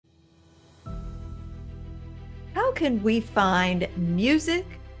How can we find music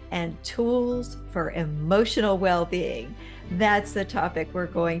and tools for emotional well-being? That's the topic we're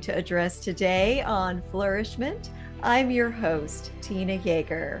going to address today on Flourish-Meant. I'm your host, Tina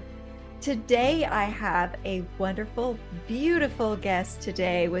Yeager. Today, I have a wonderful, beautiful guest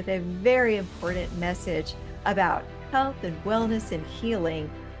today with a very important message about health and wellness and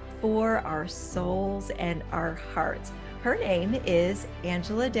healing for our souls and our hearts. Her name is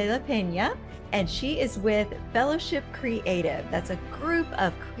Angela De La Pena, and she is with Fellowship Creative. That's a group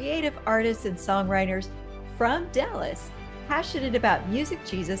of creative artists and songwriters from Dallas, passionate about music,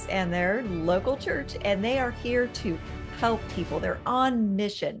 Jesus, and their local church, and they are here to help people. They're on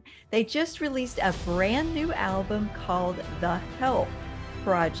mission. They just released a brand new album called The Help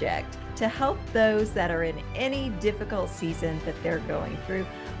Project to help those that are in any difficult season that they're going through.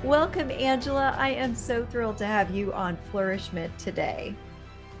 Welcome, Angela. I am so thrilled to have you on Flourish-Meant today.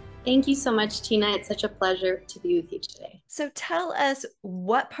 Thank you so much, Tina. It's such a pleasure to be with you today. So tell us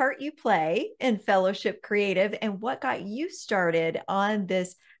what part you play in Fellowship Creative and what got you started on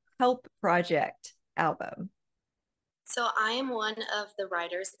this Help Project album. So I am one of the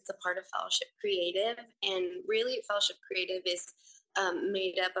writers. It's a part of Fellowship Creative, and really Fellowship Creative is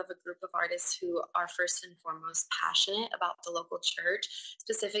made up of a group of artists who are first and foremost passionate about the local church,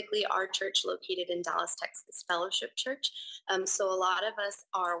 specifically our church located in Dallas, Texas, Fellowship Church. So a lot of us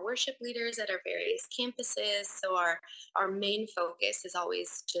are worship leaders at our various campuses. So our main focus is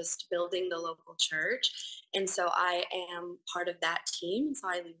always just building the local church. And so I am part of that team. So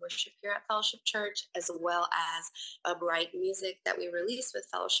I lead worship here at Fellowship Church, as well as write music that we release with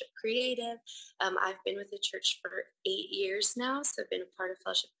Fellowship Creative. I've been with the church for 8 years now, so I've been a part of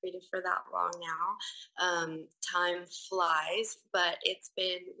Fellowship Creative for that long now. Time flies, but it's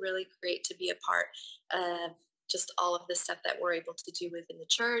been really great to be a part of just all of the stuff that we're able to do within the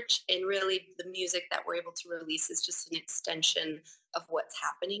church. And really the music that we're able to release is just an extension of what's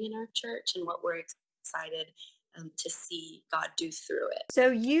happening in our church and what we're excited to see God do through it.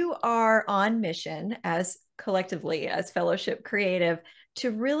 So you are on mission as collectively as Fellowship Creative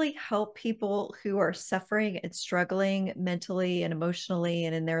to really help people who are suffering and struggling mentally and emotionally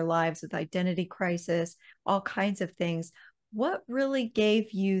and in their lives with identity crisis, all kinds of things. What really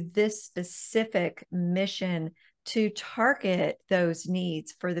gave you this specific mission to target those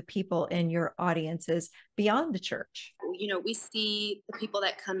needs for the people in your audiences beyond the church? You know, we see the people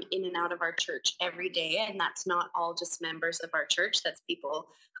that come in and out of our church every day, and that's not all just members of our church. That's people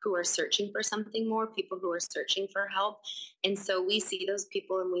who are searching for something more, people who are searching for help. And so we see those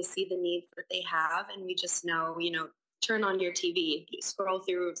people and we see the needs that they have, and we just know, turn on your TV, scroll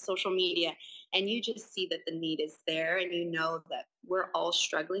through social media, and you just see that the need is there, and you know that we're all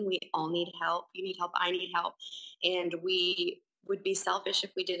struggling. We all need help. You need help. I need help. And we would be selfish if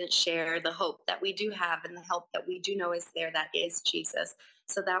we didn't share the hope that we do have and the help that we do know is there, that is Jesus.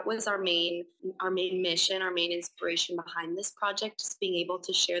 So that was our main mission, our main inspiration behind this project, just being able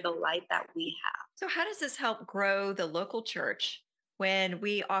to share the light that we have. So how does this help grow the local church when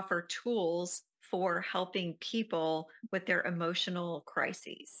we offer tools for helping people with their emotional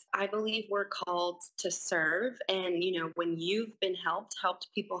crises? I believe we're called to serve. And, when you've been helped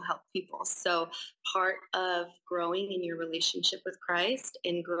people help people. So part of growing in your relationship with Christ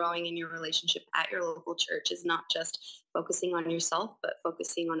and growing in your relationship at your local church is not just focusing on yourself, but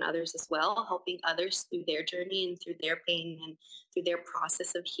focusing on others as well, helping others through their journey and through their pain and through their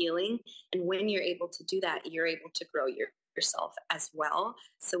process of healing. And when you're able to do that, you're able to grow yourself as well.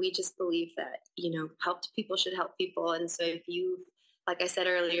 So we just believe that, helped people should help people. And so if you've, like I said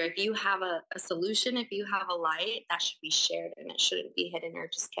earlier, if you have a solution, if you have a light, that should be shared and it shouldn't be hidden or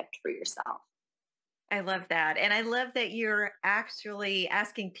just kept for yourself. I love that. And I love that you're actually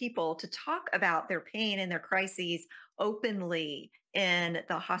asking people to talk about their pain and their crises openly in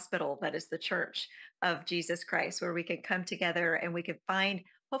the hospital that is the Church of Jesus Christ, where we can come together and we can find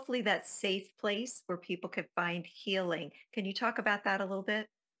hopefully that safe place where people can find healing. Can you talk about that a little bit?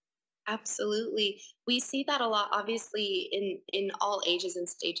 Absolutely. We see that a lot, obviously, in all ages and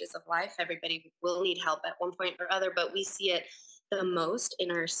stages of life. Everybody will need help at one point or other, but we see it the most in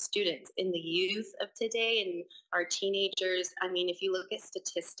our students, in the youth of today, and our teenagers. I mean, if you look at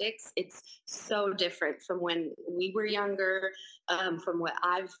statistics, it's so different from when we were younger, from what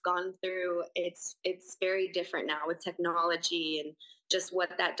I've gone through. It's very different now with technology and just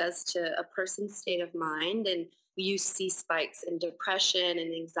what that does to a person's state of mind. And you see spikes in depression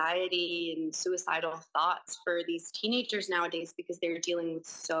and anxiety and suicidal thoughts for these teenagers nowadays because they're dealing with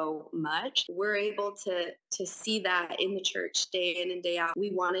so much. We're able to see that in the church day in and day out.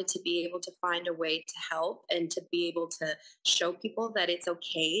 We wanted to be able to find a way to help and to be able to show people that it's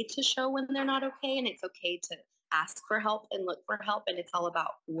okay to show when they're not okay, and it's okay to ask for help and look for help. And it's all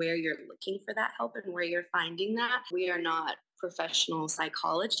about where you're looking for that help and where you're finding that. We are not professional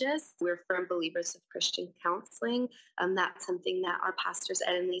psychologists. We're firm believers of Christian counseling. That's something that our pastors,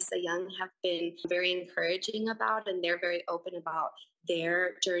 Ed and Lisa Young, have been very encouraging about, and they're very open about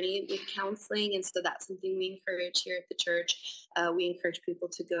their journey with counseling. And so that's something we encourage here at the church. We encourage people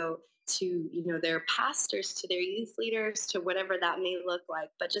to go to, their pastors, to their youth leaders, to whatever that may look like,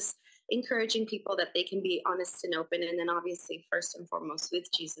 but just encouraging people that they can be honest and open. And then obviously, first and foremost, with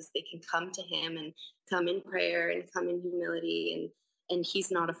Jesus, they can come to him and come in prayer and come in humility, and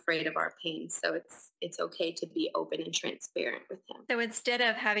he's not afraid of our pain. So it's okay to be open and transparent with him. So instead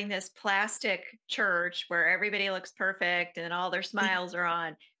of having this plastic church where everybody looks perfect and all their smiles are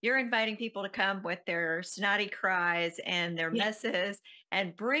on, you're inviting people to come with their snotty cries and their Yeah. messes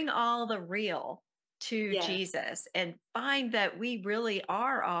and bring all the real to Yes. Jesus, and find that we really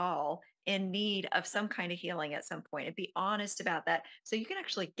are all in need of some kind of healing at some point, and be honest about that so you can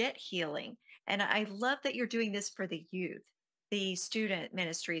actually get healing. And I love that you're doing this for the youth, the student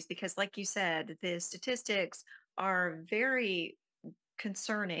ministries, because like you said, the statistics are very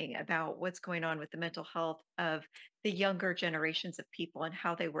concerning about what's going on with the mental health of the younger generations of people and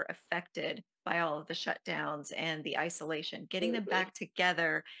how they were affected by all of the shutdowns and the isolation, getting them back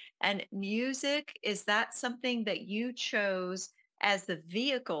together. And music, is that something that you chose as the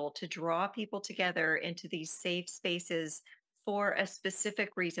vehicle to draw people together into these safe spaces for a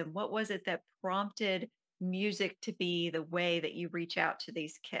specific reason? What was it that prompted music to be the way that you reach out to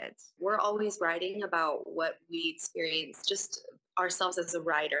these kids? We're always writing about what we experience, just ourselves as a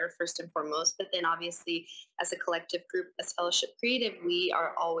writer, first and foremost, but then obviously as a collective group, as Fellowship Creative, we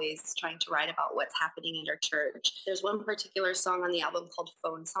are always trying to write about what's happening in our church. There's one particular song on the album called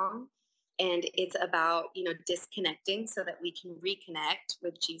Phone Song, and it's about, disconnecting so that we can reconnect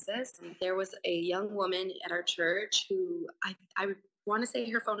with Jesus. And there was a young woman at our church who I want to say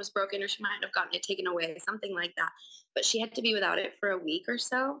her phone was broken, or she might have gotten it taken away, something like that. But she had to be without it for a week or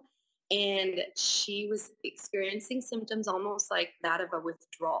so. And she was experiencing symptoms almost like that of a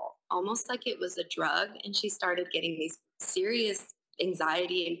withdrawal, almost like it was a drug. And she started getting these serious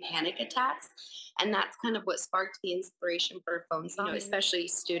anxiety and panic attacks. And that's kind of what sparked the inspiration for a phone song. Especially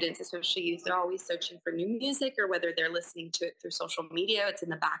students, especially youth, they're always searching for new music, or whether they're listening to it through social media, it's in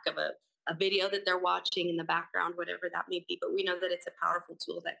the back of a video that they're watching in the background, whatever that may be. But we know that it's a powerful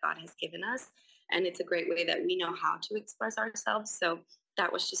tool that God has given us. And it's a great way that we know how to express ourselves. So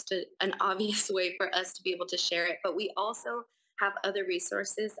that was just an obvious way for us to be able to share it. But we also have other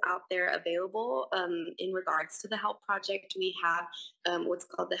resources out there available in regards to the Help Project. We have what's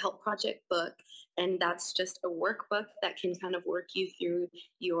called the Help Project book, and that's just a workbook that can kind of work you through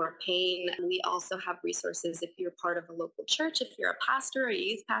your pain. We also have resources if you're part of a local church, if you're a pastor or a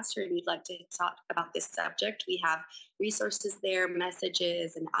youth pastor and you'd like to talk about this subject, we have resources there,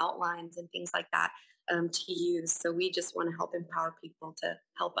 messages and outlines and things like that to use. So we just want to help empower people to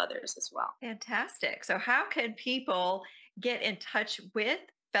help others as well. Fantastic. So, how can people get in touch with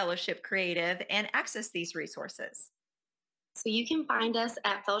Fellowship Creative and access these resources? So you can find us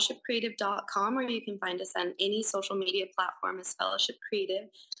at fellowshipcreative.com, or you can find us on any social media platform as Fellowship Creative.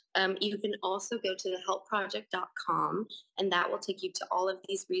 You can also go to thehelpproject.com, and that will take you to all of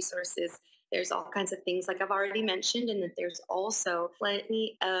these resources. There's all kinds of things like I've already mentioned, and that there's also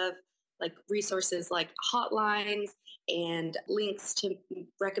plenty of resources like hotlines and links to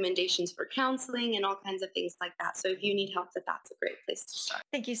recommendations for counseling and all kinds of things like that. So if you need help, that's a great place to start.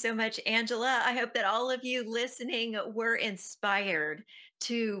 Thank you so much, Angela. I hope that all of you listening were inspired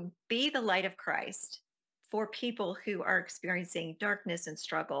to be the light of Christ for people who are experiencing darkness and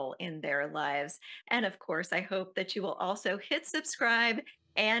struggle in their lives. And of course, I hope that you will also hit subscribe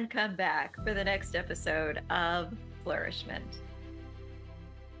and come back for the next episode of Flourish-Meant.